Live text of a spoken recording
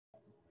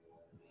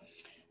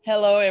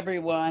Hello,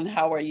 everyone.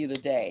 How are you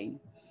today?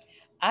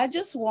 I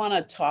just want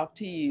to talk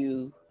to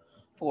you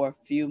for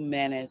a few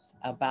minutes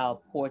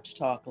about Porch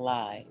Talk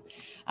Live.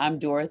 I'm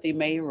Dorothy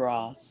Mae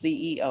Ross,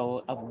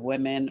 CEO of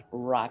Women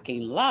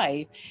Rocking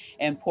Life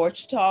and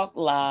Porch Talk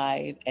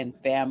Live and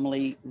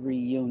Family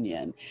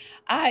Reunion.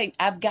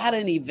 I've got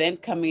an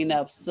event coming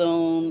up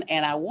soon,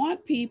 and I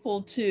want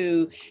people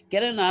to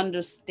get an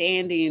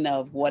understanding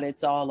of what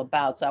it's all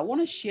about. So I want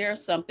to share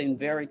something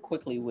very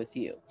quickly with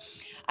you.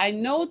 I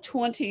know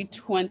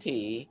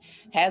 2020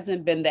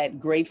 hasn't been that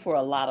great for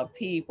a lot of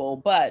people,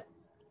 but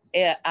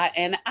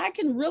I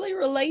can really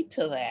relate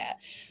to that.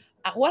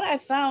 What I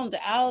found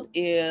out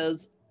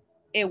is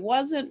it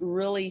wasn't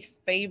really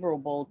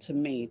favorable to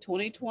me.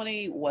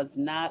 2020 was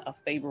not a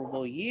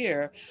favorable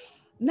year.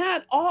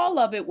 Not all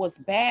of it was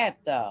bad,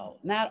 though,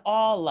 not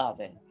all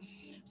of it.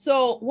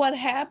 So what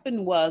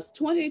happened was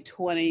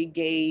 2020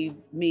 gave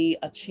me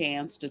a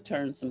chance to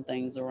turn some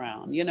things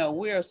around. You know,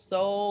 we're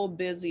so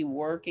busy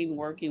working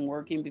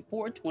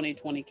before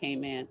 2020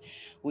 came in.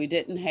 We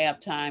didn't have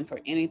time for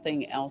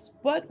anything else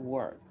but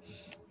work.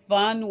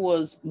 Fun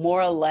was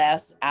more or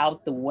less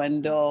out the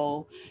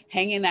window,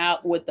 hanging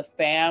out with the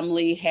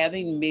family,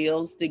 having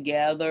meals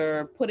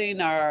together,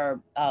 putting our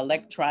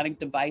electronic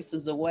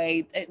devices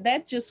away.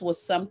 That just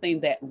was something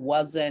that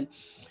wasn't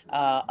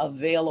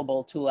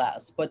available to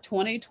us. But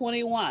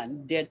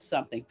 2021 did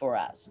something for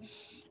us.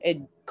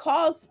 It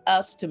caused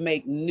us to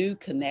make new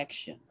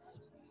connections.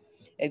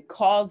 It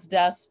caused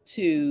us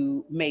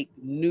to make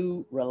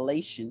new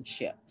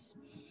relationships.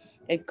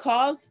 It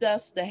caused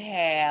us to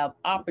have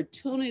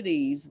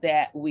opportunities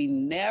that we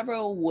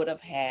never would have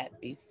had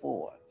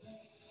before.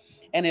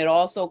 And it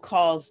also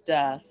caused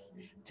us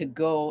to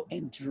go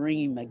and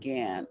dream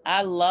again.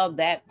 I love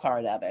that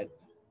part of it.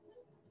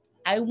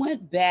 I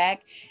went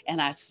back and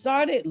I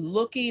started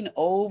looking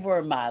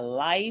over my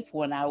life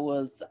when I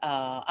was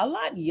a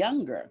lot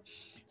younger.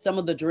 Some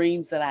of the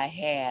dreams that I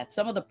had,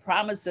 some of the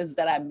promises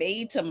that I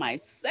made to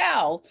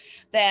myself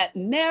that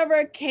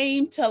never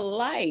came to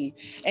life.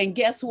 And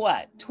guess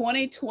what?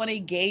 2020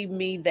 gave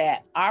me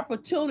that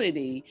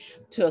opportunity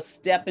to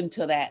step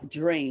into that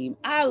dream.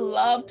 I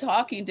love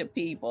talking to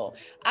people,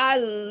 I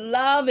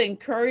love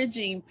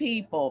encouraging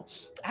people.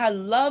 I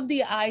love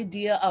the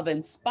idea of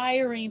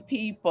inspiring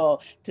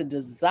people to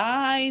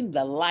design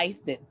the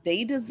life that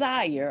they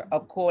desire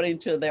according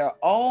to their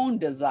own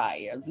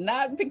desires,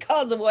 not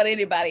because of what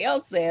anybody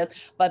else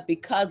says, but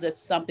because it's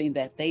something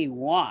that they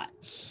want.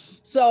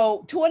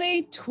 So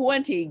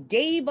 2020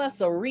 gave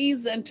us a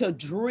reason to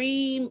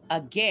dream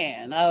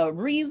again, a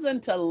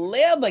reason to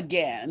live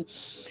again,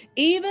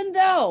 even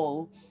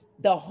though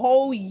the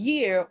whole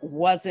year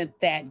wasn't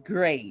that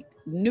great.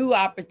 New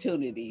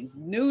opportunities,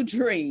 new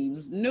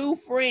dreams, new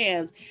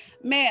friends.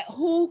 Man,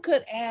 who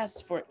could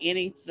ask for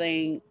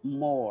anything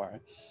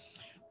more?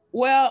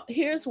 Well,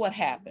 here's what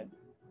happened.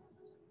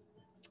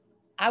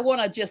 I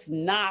want to just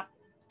knock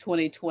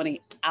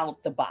 2020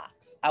 out the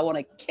box. I want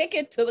to kick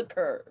it to the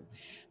curb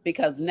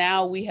because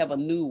now we have a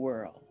new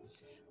world,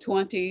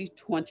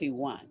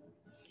 2021.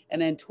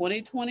 And in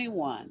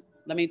 2021,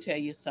 let me tell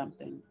you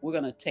something. We're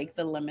going to take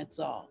the limits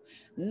off.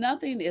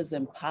 Nothing is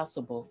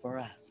impossible for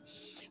us.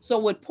 So,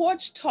 with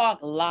Porch Talk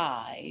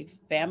Live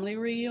Family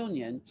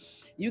Reunion,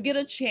 you get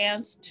a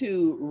chance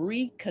to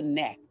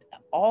reconnect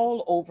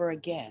all over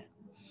again.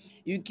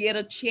 You get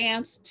a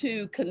chance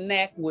to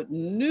connect with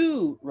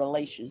new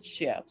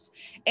relationships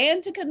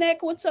and to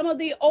connect with some of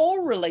the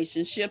old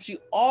relationships you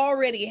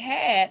already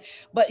had,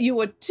 but you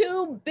were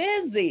too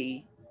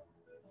busy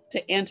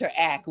to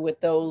interact with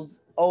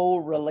those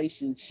old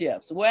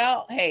relationships.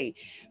 Well, hey,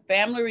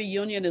 family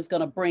reunion is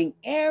going to bring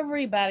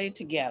everybody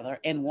together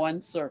in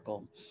one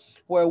circle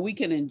where we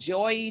can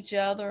enjoy each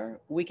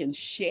other, we can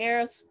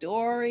share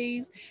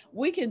stories,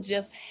 we can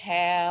just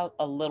have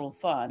a little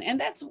fun. And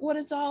that's what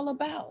it's all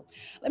about.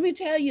 Let me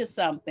tell you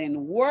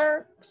something,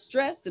 work,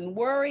 stress, and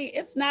worry,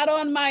 it's not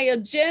on my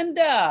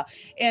agenda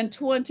in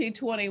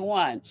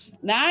 2021.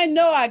 Now, I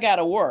know I got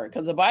to work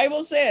because the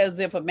Bible says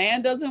if a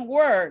man doesn't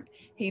work,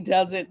 he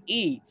doesn't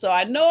eat. So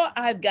I know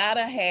I've got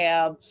to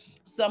have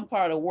some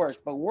part of work,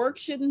 but work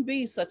shouldn't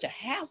be such a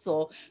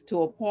hassle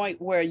to a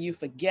point where you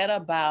forget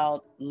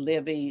about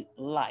living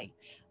life.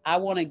 I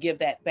want to give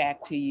that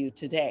back to you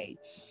today.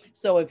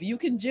 So if you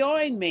can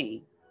join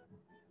me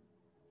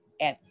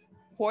at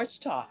Porch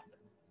Talk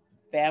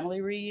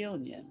Family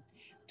Reunion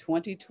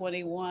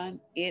 2021,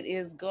 it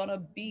is going to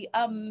be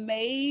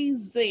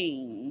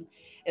amazing.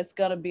 It's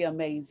going to be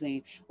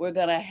amazing. We're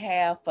going to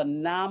have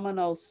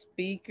phenomenal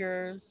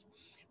speakers.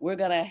 We're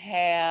going to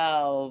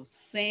have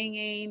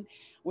singing.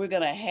 We're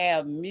going to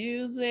have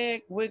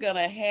music. We're going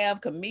to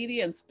have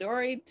comedian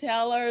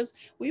storytellers.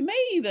 We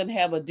may even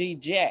have a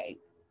DJ.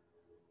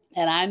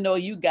 And I know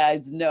you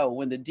guys know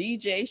when the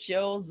DJ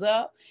shows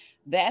up,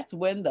 that's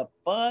when the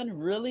fun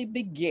really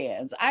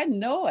begins. I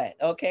know it,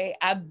 okay?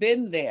 I've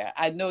been there.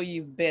 I know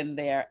you've been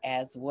there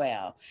as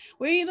well.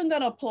 We're even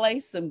going to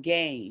play some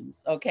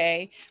games,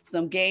 okay?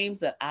 Some games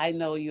that I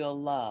know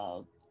you'll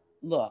love.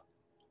 Look,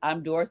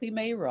 I'm Dorothy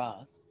Mae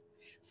Ross,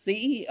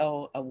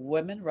 CEO of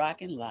Women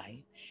Rocking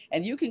Life.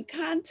 And you can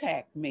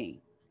contact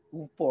me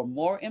for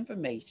more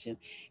information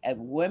at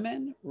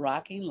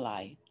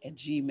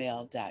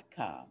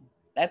womenrockinglife@gmail.com.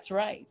 That's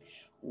right,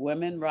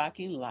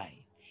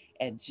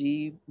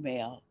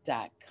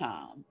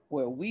 womenrockinglife@gmail.com,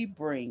 where we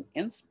bring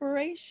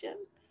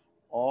inspiration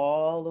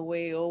all the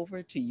way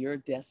over to your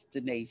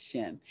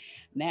destination.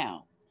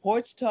 Now,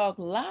 Porch Talk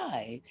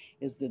Live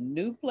is the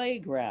new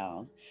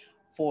playground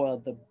for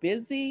the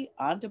busy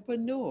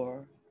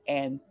entrepreneur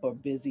and for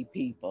busy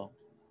people.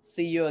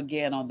 See you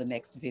again on the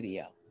next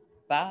video.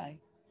 Bye.